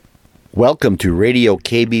Welcome to Radio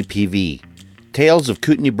KBPV, Tales of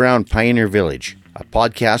Kootenai Brown Pioneer Village, a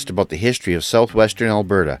podcast about the history of southwestern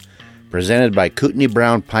Alberta, presented by Kootenai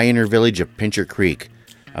Brown Pioneer Village of Pincher Creek,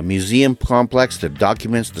 a museum complex that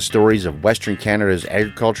documents the stories of Western Canada's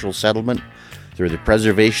agricultural settlement through the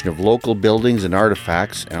preservation of local buildings and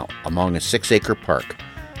artifacts among a 6-acre park.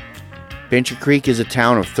 Pincher Creek is a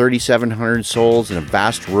town of 3,700 souls in a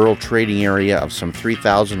vast rural trading area of some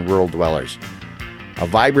 3,000 rural dwellers. A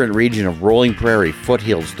vibrant region of rolling prairie,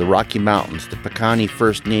 foothills, the Rocky Mountains, the Piikani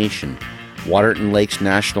First Nation, Waterton Lakes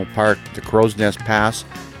National Park, the Crow's Nest Pass,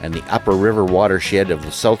 and the upper river watershed of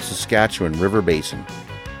the South Saskatchewan River Basin.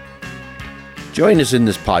 Join us in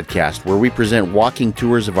this podcast where we present walking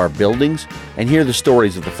tours of our buildings and hear the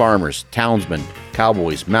stories of the farmers, townsmen,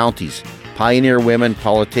 cowboys, Mounties, pioneer women,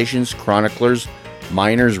 politicians, chroniclers,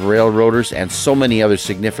 miners, railroaders, and so many other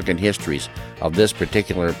significant histories of this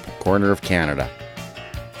particular corner of Canada.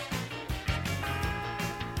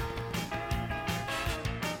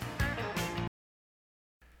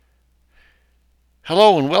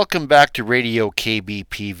 Hello and welcome back to Radio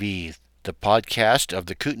KBPV, the podcast of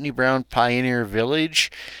the Kootenai Brown Pioneer Village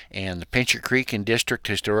and the Pincher Creek and District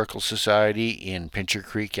Historical Society in Pincher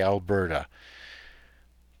Creek, Alberta.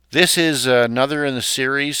 This is another in the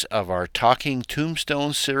series of our Talking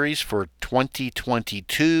Tombstones series for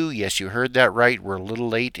 2022. Yes, you heard that right. We're a little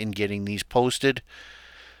late in getting these posted,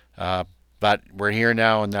 but we're here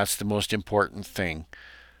now, and that's the most important thing.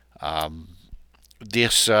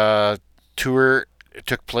 This tour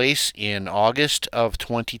took place in August of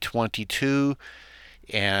 2022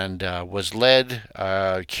 and was led,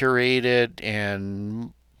 curated,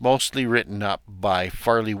 and mostly written up by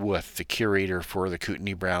Farley Wuth, the curator for the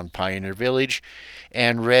Kootenai Brown Pioneer Village,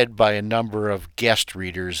 and read by a number of guest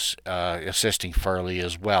readers assisting Farley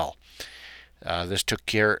as well. This took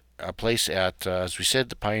place at, as we said,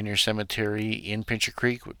 the Pioneer Cemetery in Pincher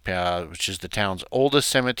Creek, which is the town's oldest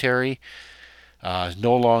cemetery.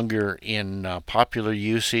 No longer in popular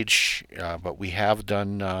usage, but we have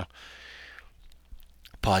done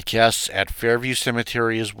podcasts at Fairview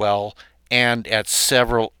Cemetery as well, and at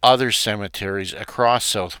several other cemeteries across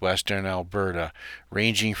southwestern Alberta,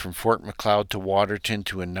 ranging from Fort Macleod to Waterton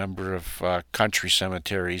to a number of country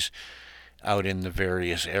cemeteries out in the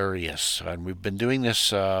various areas. And we've been doing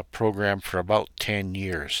this program for about 10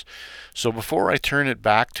 years. So before I turn it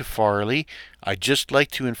back to Farley, I'd just like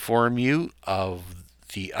to inform you of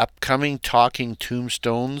the upcoming Talking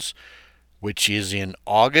Tombstones, which is in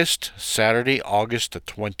August, Saturday, August the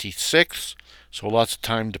 26th. So lots of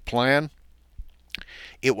time to plan.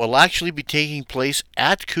 It will actually be taking place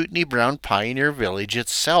at Kootenai Brown Pioneer Village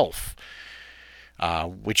itself,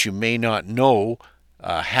 which you may not know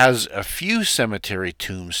has a few cemetery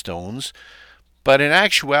tombstones, but in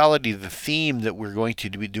actuality the theme that we're going to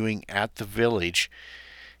be doing at the village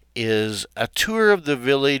is a tour of the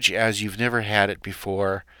village as you've never had it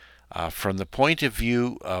before, from the point of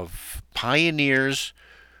view of pioneers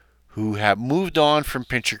who have moved on from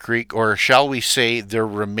Pincher Creek, or shall we say their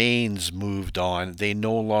remains moved on. They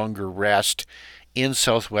no longer rest in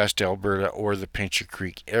southwest Alberta or the Pincher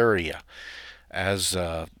Creek area as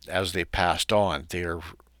they passed on.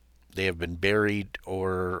 They have been buried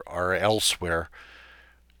or are elsewhere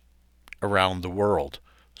around the world.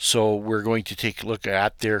 So we're going to take a look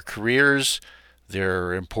at their careers,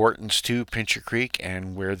 their importance to Pincher Creek,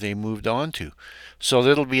 and where they moved on to. So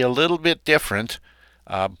it'll be a little bit different.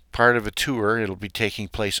 Part of a tour. It'll be taking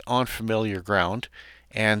place on familiar ground,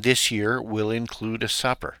 and this year will include a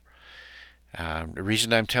supper. The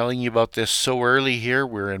reason I'm telling you about this so early here,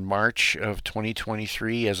 we're in March of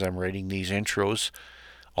 2023 as I'm writing these intros,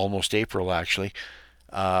 almost April actually.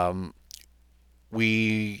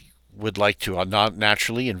 We would like to not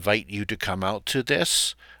naturally invite you to come out to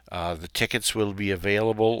this. The tickets will be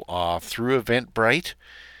available through Eventbrite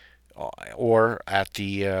or at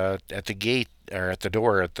the gate or at the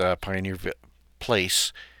door at the Pioneer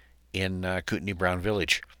Place in Kootenai Brown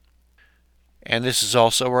Village. And this is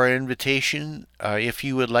also our invitation if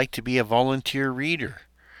you would like to be a volunteer reader.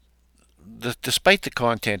 Despite the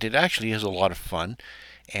content, it actually is a lot of fun,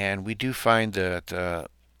 and we do find that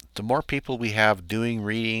the more people we have doing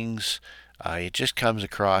readings, it just comes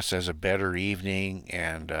across as a better evening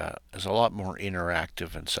and is a lot more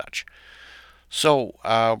interactive and such. So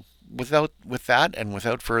with that and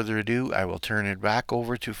without further ado, I will turn it back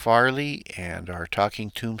over to Farley and our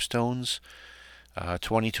Talking Tombstones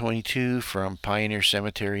 2022 from Pioneer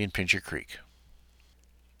Cemetery in Pincher Creek.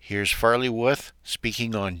 Here's Farley Wuth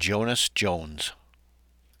speaking on Jonas Jones.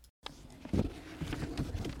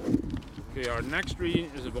 Okay, our next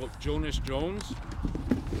reading is about Jonas Jones.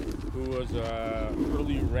 who was an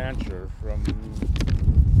early rancher from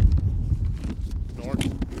north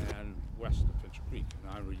and west of Pitcher Creek,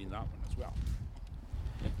 and I'm reading that one as well.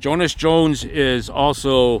 Jonas Jones is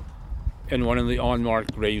also in one of the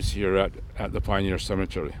unmarked graves here at the Pioneer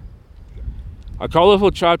Cemetery. A colorful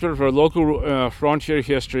chapter for local frontier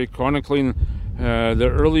history chronicling the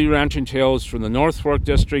early ranching tales from the North Fork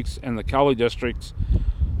districts and the Cowley districts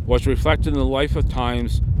was reflected in the life of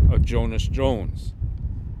times of Jonas Jones.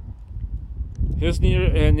 His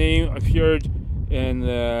name appeared in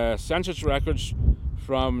the census records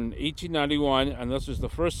from 1891, and this was the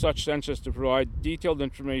first such census to provide detailed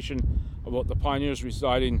information about the pioneers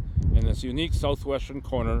residing in this unique southwestern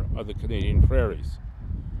corner of the Canadian prairies.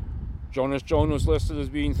 Jonas Jones was listed as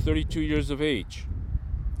being 32 years of age.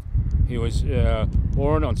 He was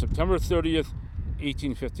born on September 30th,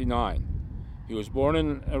 1859. He was born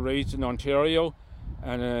and raised in Ontario,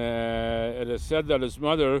 and it is said that his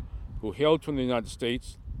mother, who hailed from the United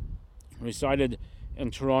States, resided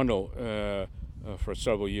in Toronto for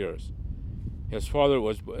several years. His father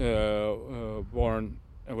was born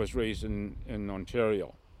and was raised in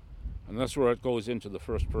Ontario. And that's where it goes into the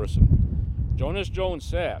first person. Jonas Jones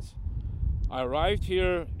says, I arrived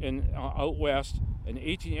here out west in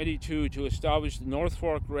 1882 to establish the North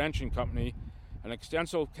Fork Ranching Company, an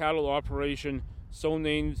extensive cattle operation so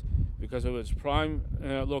named because of its prime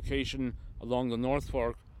location along the North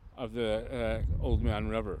Fork of the Old Man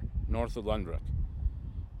River, north of Lundrick.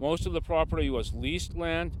 Most of the property was leased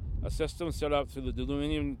land, a system set up through the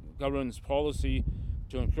Dominion government's policy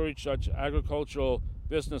to encourage such agricultural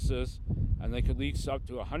businesses, and they could lease up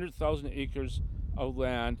to 100,000 acres of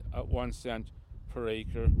land at 1 cent per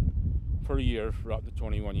acre per year for up to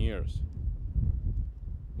 21 years.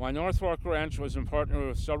 My North Fork Ranch was in partner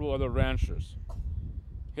with several other ranchers.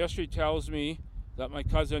 History tells me that my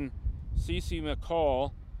cousin C.C.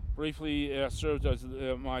 McCall briefly served as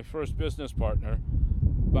my first business partner,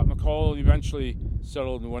 but McCall eventually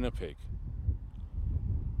settled in Winnipeg.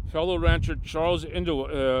 Fellow rancher Charles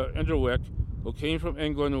Inderwick, who came from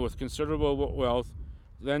England with considerable wealth,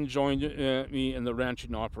 then joined me in the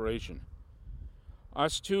ranching operation.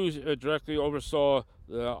 Us two directly oversaw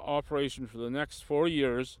the operation for the next 4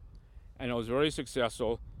 years, and it was very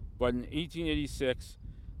successful, but in 1886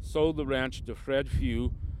 sold the ranch to Fred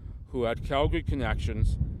Few, who had Calgary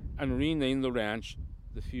connections, and renamed the ranch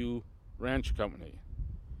the Few Ranch Company.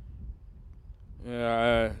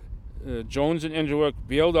 Jones and Inderwick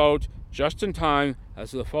bailed out just in time,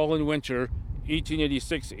 as the following winter,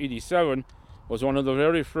 1886-87, was one of the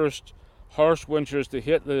very first harsh winters to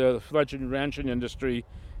hit the fledgling ranching industry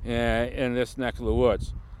in this neck of the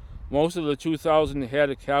woods. Most of the 2,000 head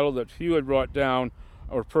of cattle that Few had brought down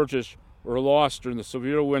or purchased were lost during the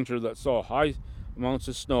severe winter that saw high amounts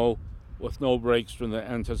of snow with no breaks from the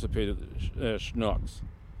anticipated Chinooks.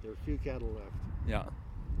 There are few cattle left. Yeah,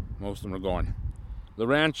 most of them are gone. The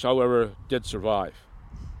ranch, however, did survive.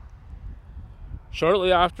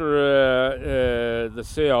 Shortly after the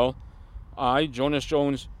sale, I, Jonas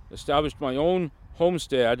Jones, established my own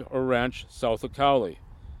homestead or ranch south of Cowley.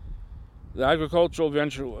 The agricultural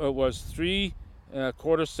venture was 3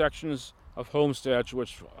 quarter sections of homesteads,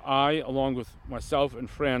 which I, along with myself and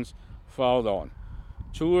friends, filed on.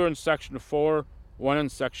 2 were in Section 4, 1 in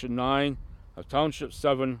Section 9 of Township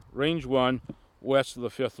 7, Range 1, west of the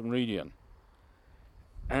 5th Meridian.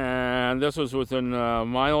 And this was within a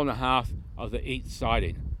mile and a half of the 8th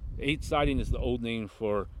siding. The 8th siding is the old name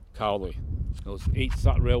for Cowley. It was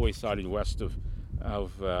 8th railway siding west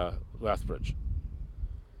of Lethbridge.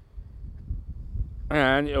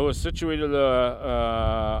 And it was situated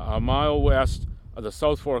a mile west of the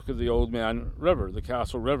South Fork of the Old Man River, the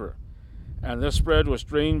Castle River. And this spread was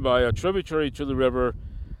drained by a tributary to the river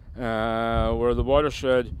where the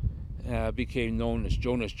watershed became known as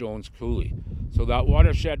Jonas Jones Coulee. So that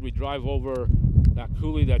watershed, we drive over, that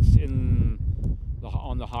coulee that's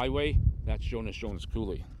on the highway, that's Jonas Jones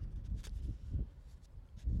Coulee.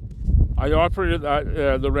 I operated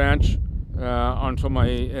the ranch until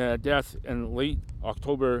my death in late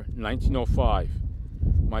October 1905.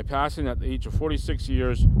 My passing at the age of 46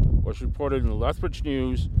 years was reported in the Lethbridge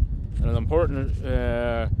News, and an important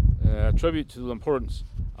tribute to the importance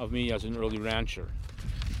of me as an early rancher.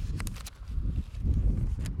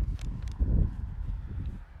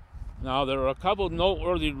 Now, there are a couple of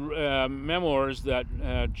noteworthy memoirs that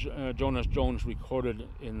Jonas Jones recorded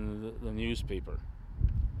in the newspaper.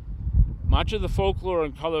 Much of the folklore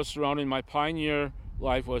and color surrounding my pioneer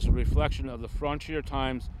life was a reflection of the frontier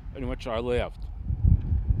times in which I lived.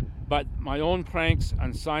 But my own pranks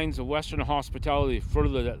and signs of Western hospitality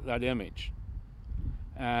furthered that image.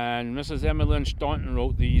 And Mrs. Emma Lynn Staunton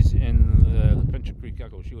wrote these in the Pincher Creek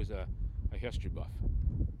Echo. She was a history buff.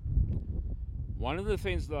 One of the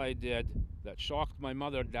things that I did that shocked my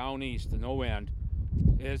mother down east to no end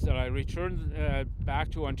is that I returned back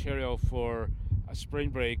to Ontario for a spring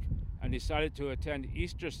break and decided to attend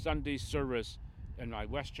Easter Sunday service in my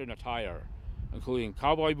Western attire, including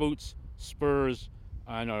cowboy boots, spurs,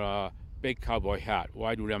 and a big cowboy hat,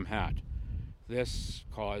 wide rim hat. This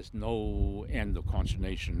caused no end of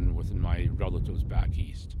consternation within my relatives back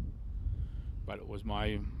east, but it was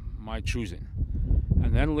my choosing.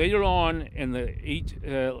 And then later on in the late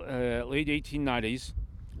 1890s,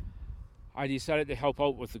 I decided to help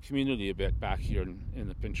out with the community a bit back here in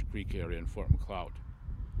the Pincher Creek area in Fort Macleod.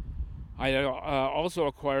 I also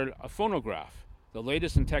acquired a phonograph, the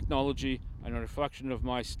latest in technology and a reflection of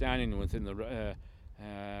my standing within the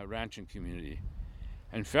ranching community.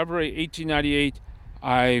 In February 1898,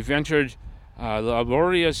 I ventured a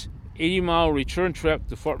laborious 80-mile return trip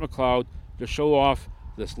to Fort Macleod to show off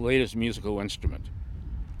this latest musical instrument.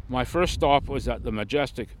 My first stop was at the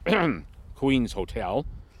majestic Queen's Hotel,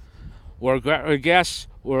 where guests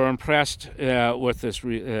were impressed with this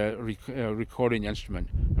recording instrument,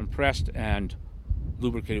 impressed and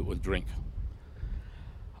lubricated with drink.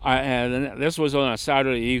 And this was on a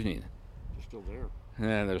Saturday evening. They're still there.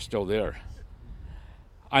 And they're still there.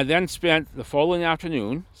 I then spent the following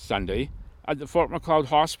afternoon, Sunday, at the Fort Macleod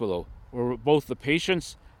Hospital, where both the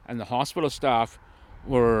patients and the hospital staff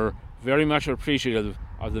were very much appreciative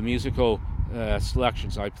of the musical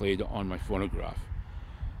selections I played on my phonograph.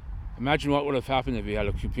 Imagine what would have happened if we had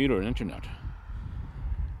a computer and internet.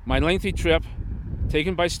 My lengthy trip,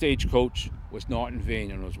 taken by stagecoach, was not in vain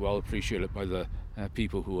and was well appreciated by the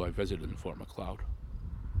people who I visited in Fort Macleod.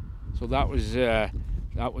 So that was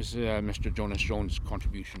Mr. Jonas Jones'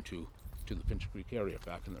 contribution to the Pincher Creek area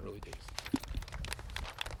back in the early days.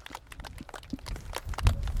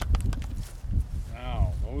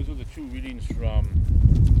 Now, those are the two readings from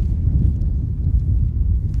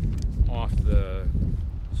off the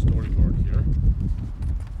storyboard here.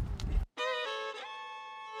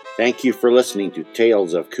 Thank you for listening to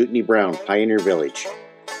Tales of Kootenai Brown Pioneer Village.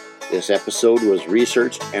 This episode was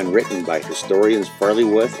researched and written by historians Farley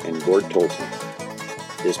Wuth and Gord Tolton.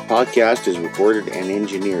 This podcast is recorded and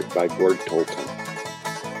engineered by Gord Tolton.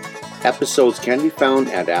 Episodes can be found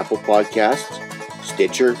at Apple Podcasts,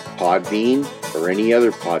 Stitcher, Podbean, or any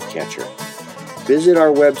other podcatcher. Visit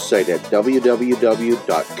our website at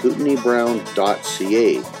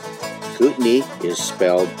www.kootenaibrown.ca. Kootenai is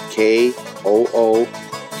spelled Kootenai.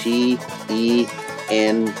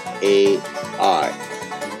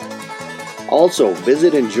 Also,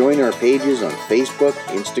 visit and join our pages on Facebook,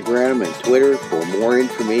 Instagram, and Twitter for more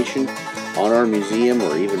information on our museum,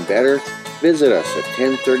 or even better, visit us at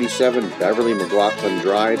 1037 Beverly McLaughlin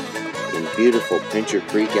Drive in beautiful Pincher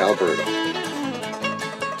Creek, Alberta.